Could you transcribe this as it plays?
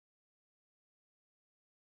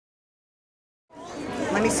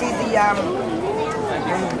Let me see the,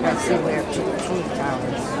 let's see where Truth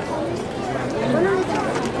Towers.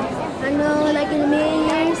 I know, like in a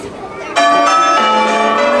million years.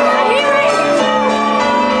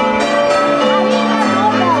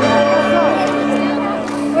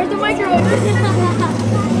 Where's the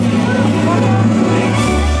microwave?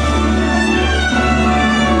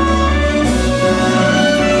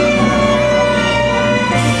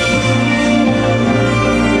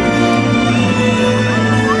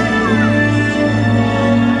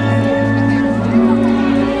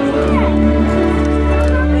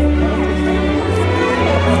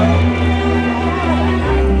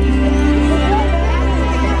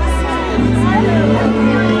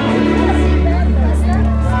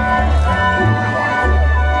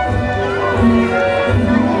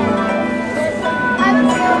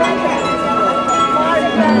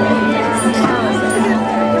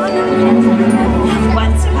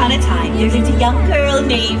 Once upon a time, there lived a young girl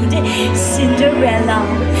named Cinderella.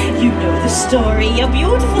 You know the story. A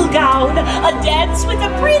beautiful gown, a dance with a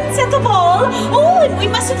prince at the ball. Oh, and we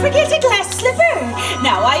mustn't forget a glass slipper.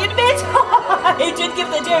 Now, I admit, I did give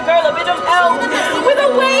the dear girl a bit of help with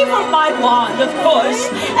a wave of my wand, of course.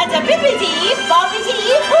 And a bippity,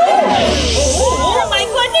 boppity. Oh, my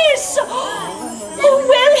goodness. Oh,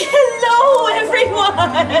 well, hello, everyone.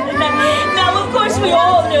 Now, of course, we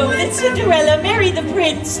all know that Cinderella married the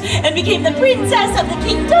prince and became the princess of the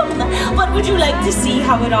kingdom. But would you like to see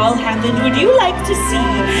how it all happened? Would you like to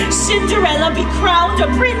see Cinderella be crowned a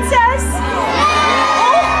princess?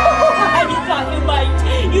 Oh, I thought you might.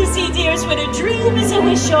 You see, dears, when a dream is a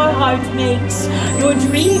wish your heart makes, your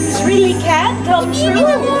dreams really can come true.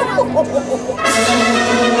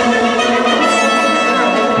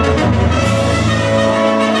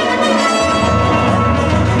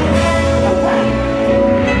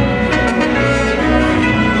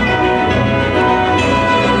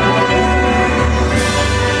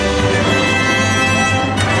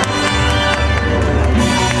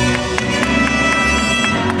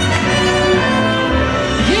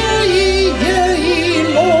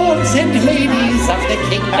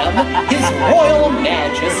 His Royal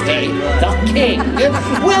Majesty, the King,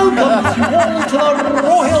 welcomes you all to the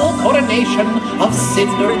royal coronation of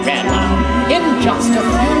Cinderella. In just a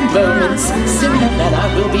few moments, Cinderella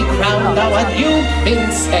will be crowned our new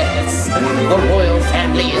princess. The royal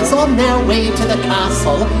family is on their way to the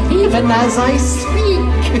castle, even as I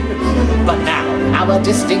speak. But now, our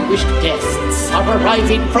distinguished guests are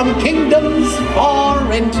arriving from kingdoms far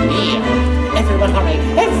and near. Everyone hurry,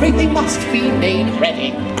 everything must be made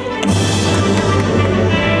ready.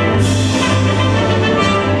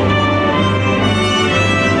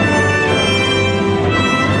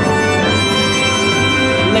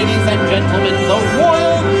 Ladies and gentlemen, the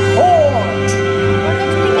royal court!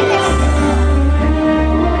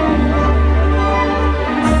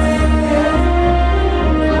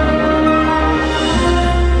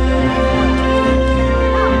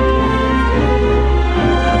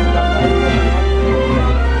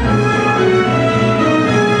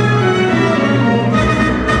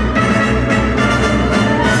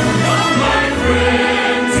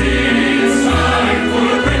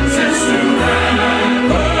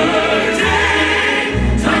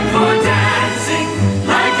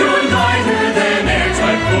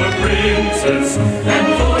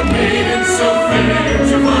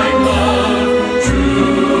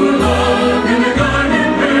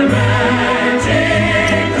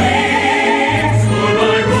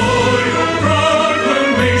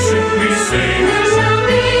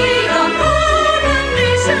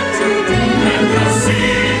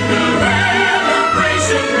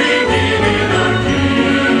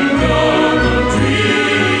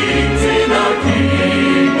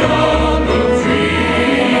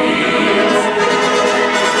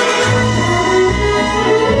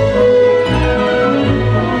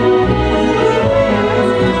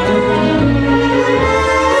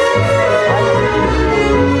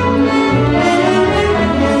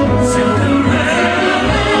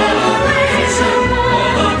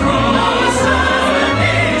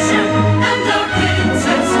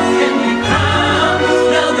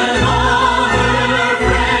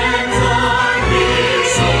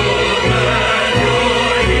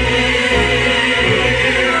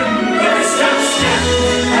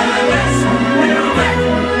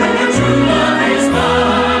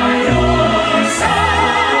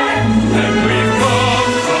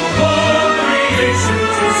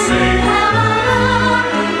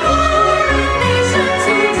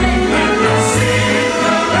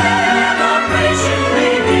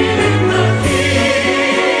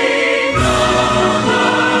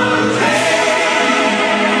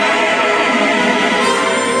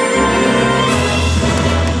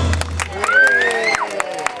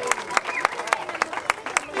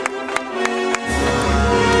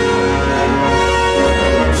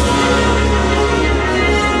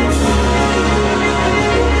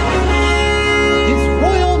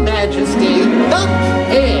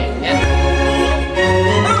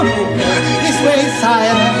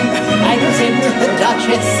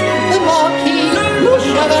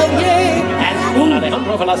 Chevalier, and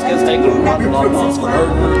Alejandro Velasquez de Granada.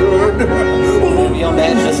 Your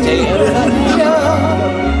Majesty,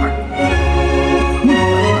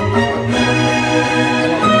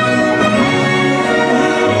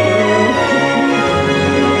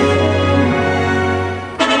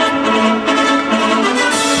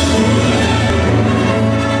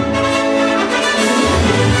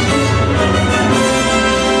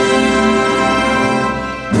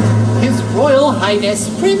 Highness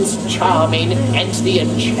Prince Charming and the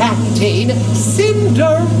enchanting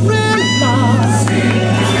Cinderella.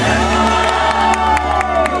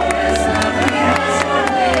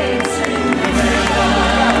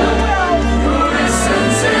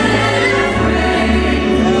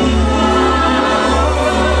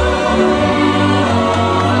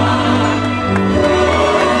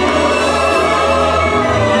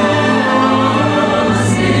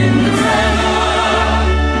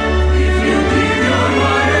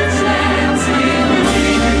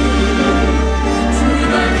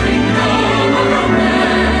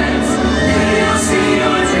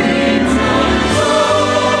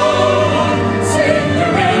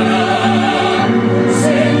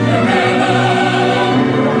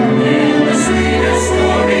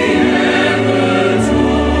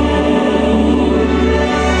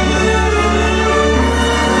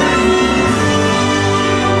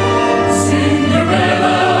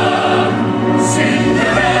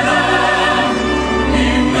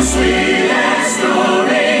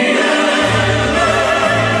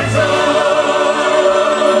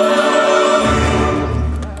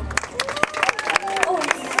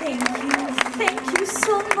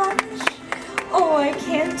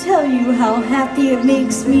 It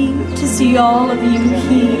makes me to see all of you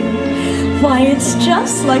here. Why, it's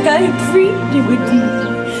just like I had dreamed it would be.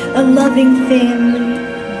 A loving family,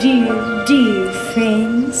 dear, dear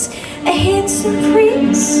friends, a handsome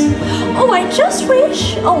prince. Oh, I just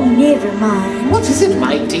wish, oh, never mind. What is it,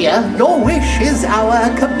 my dear? Your wish is our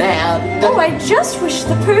command. Oh, I just wish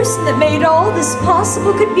the person that made all this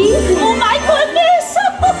possible could be here. Oh, my goodness!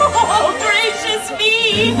 Oh, gracious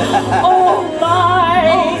me! Oh, my!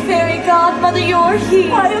 Oh, fairy godmother, you're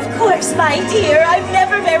here. Why, of course, my dear. I'm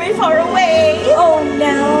never very far away. Oh,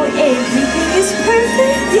 now everything is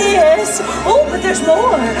perfect. Yes. Oh, but there's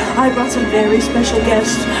more. I brought some very special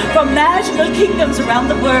guests from magical kingdoms around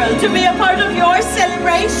the world to be a part of your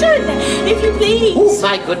celebration, if you please. Oh,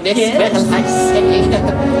 my goodness. Yes. Well, I say.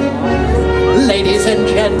 Ladies and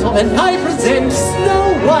gentlemen, I present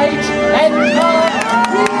Snow White and her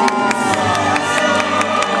prince.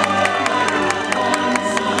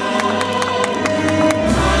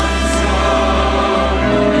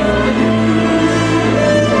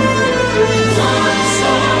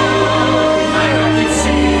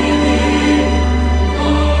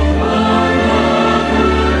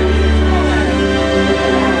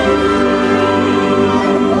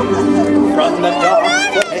 From the dark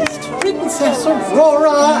forest, Princess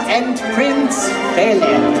Aurora and Prince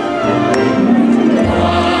Philip.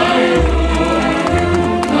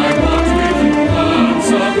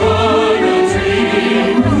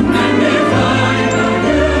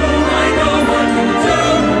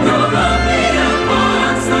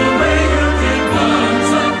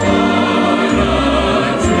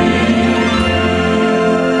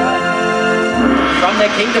 From the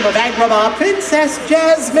kingdom of Agrabah, Princess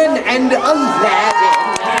Jasmine and Aladdin.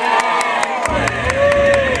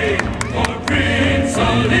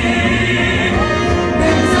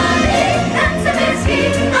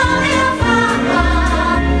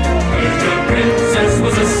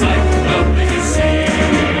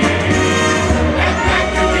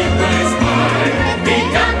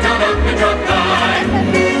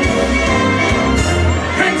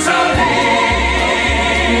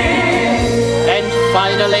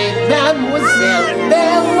 Finally, Mademoiselle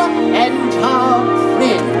Belle and her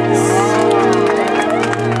prince.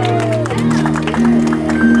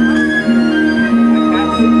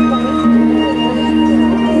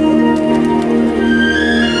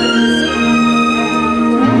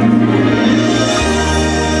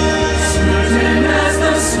 Certain as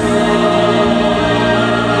the sun,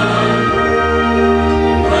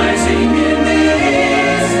 rising in the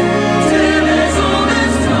east, still as old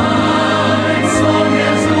as time, song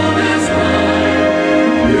as old as rhyme,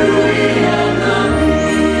 beauty of the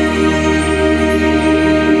beast.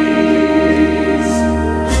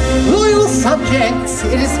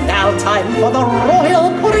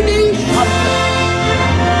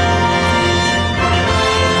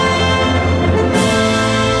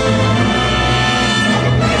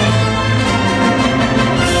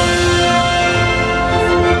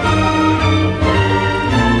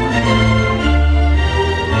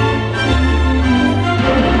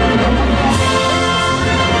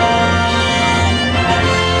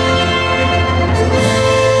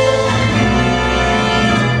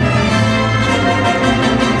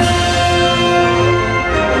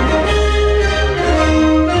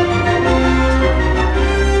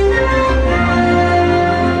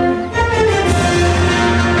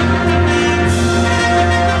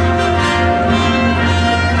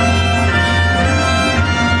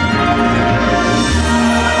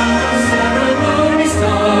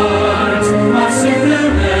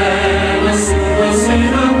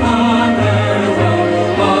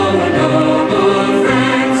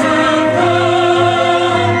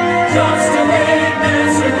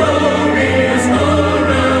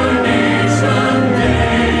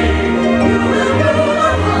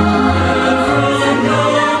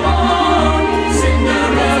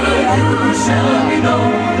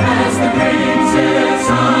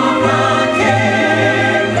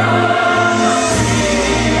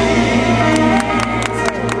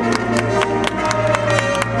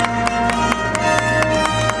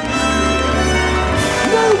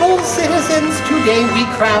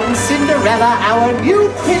 crown Cinderella our new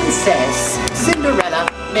princess. Cinderella,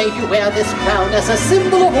 may you wear this crown as a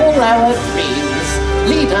symbol of all our dreams.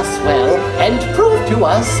 Lead us well and prove to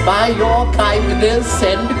us by your kindness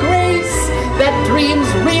and grace that dreams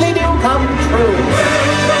really do come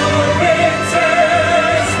true.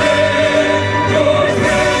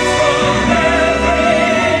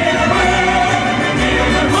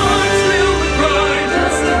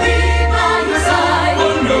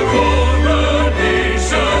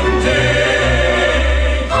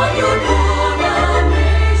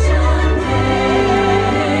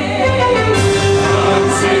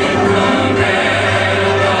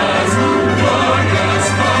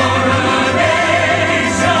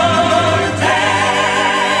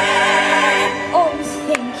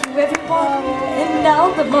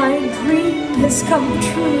 My dream has come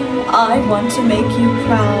true. I want to make you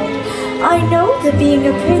proud. I know that being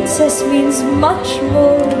a princess means much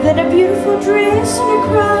more than a beautiful dress and a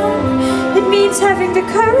crown. It means having the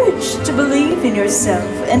courage to believe in yourself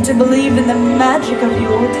and to believe in the magic of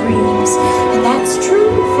your dreams. And that's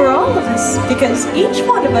true for all of us, because each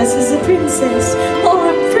one of us is a princess or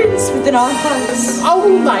a prince within our hearts. Oh,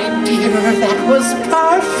 my dear, that was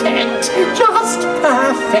perfect. Just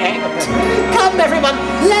perfect. Come, everyone,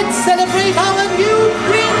 let's celebrate our new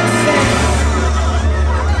princess.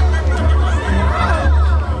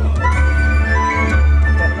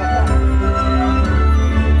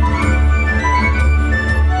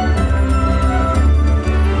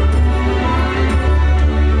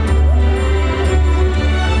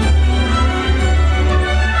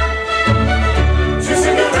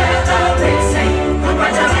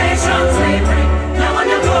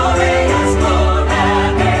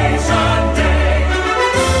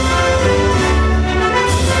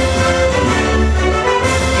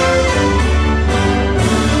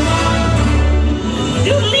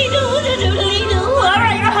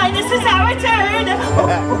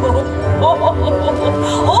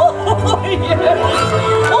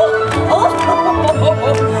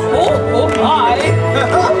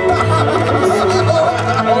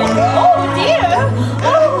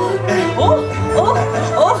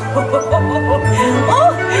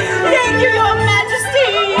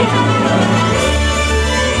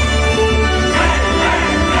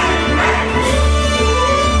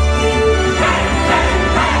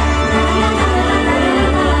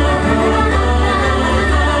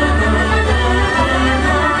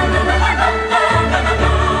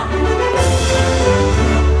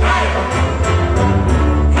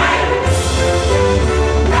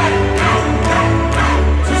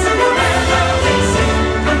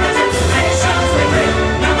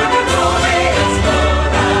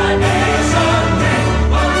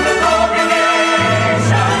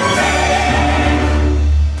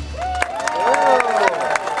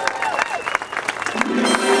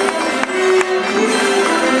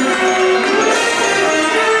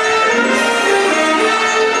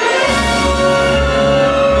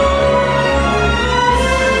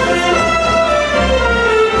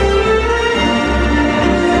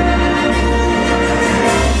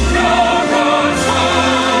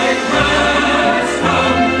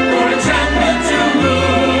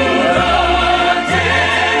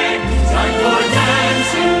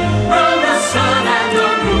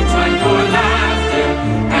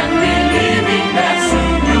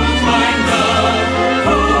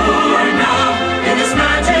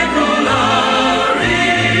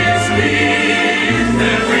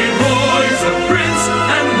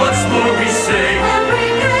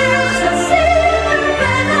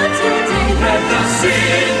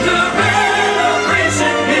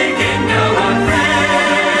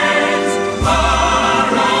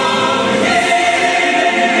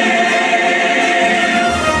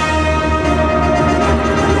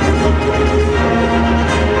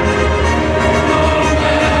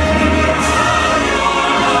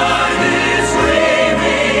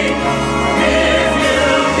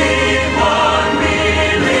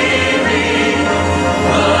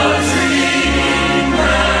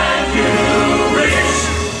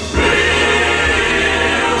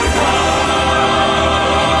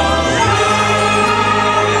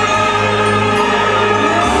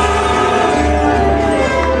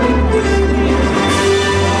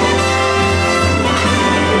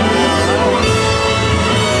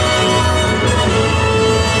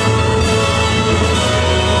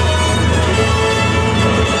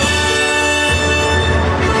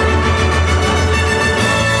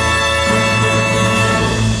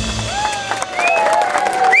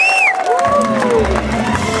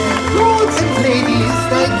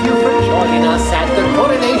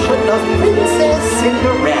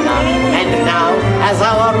 Cinderella, and now, as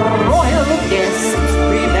our royal guest,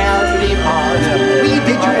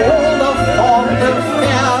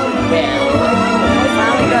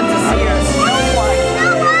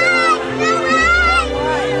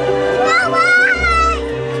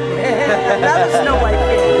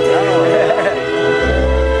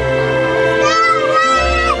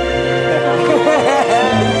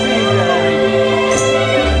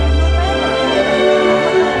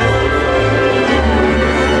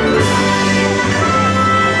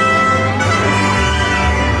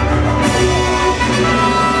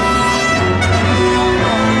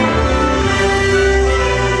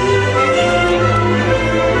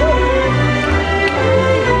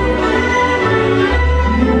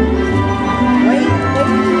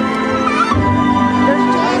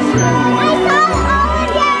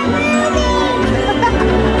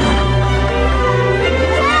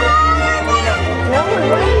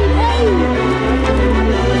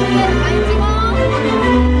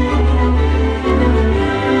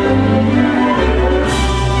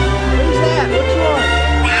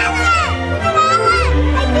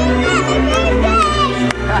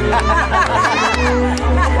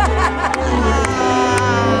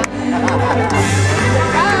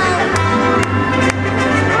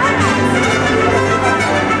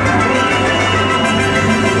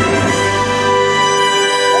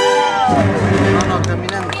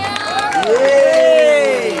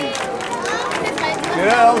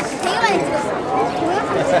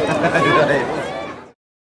 Right.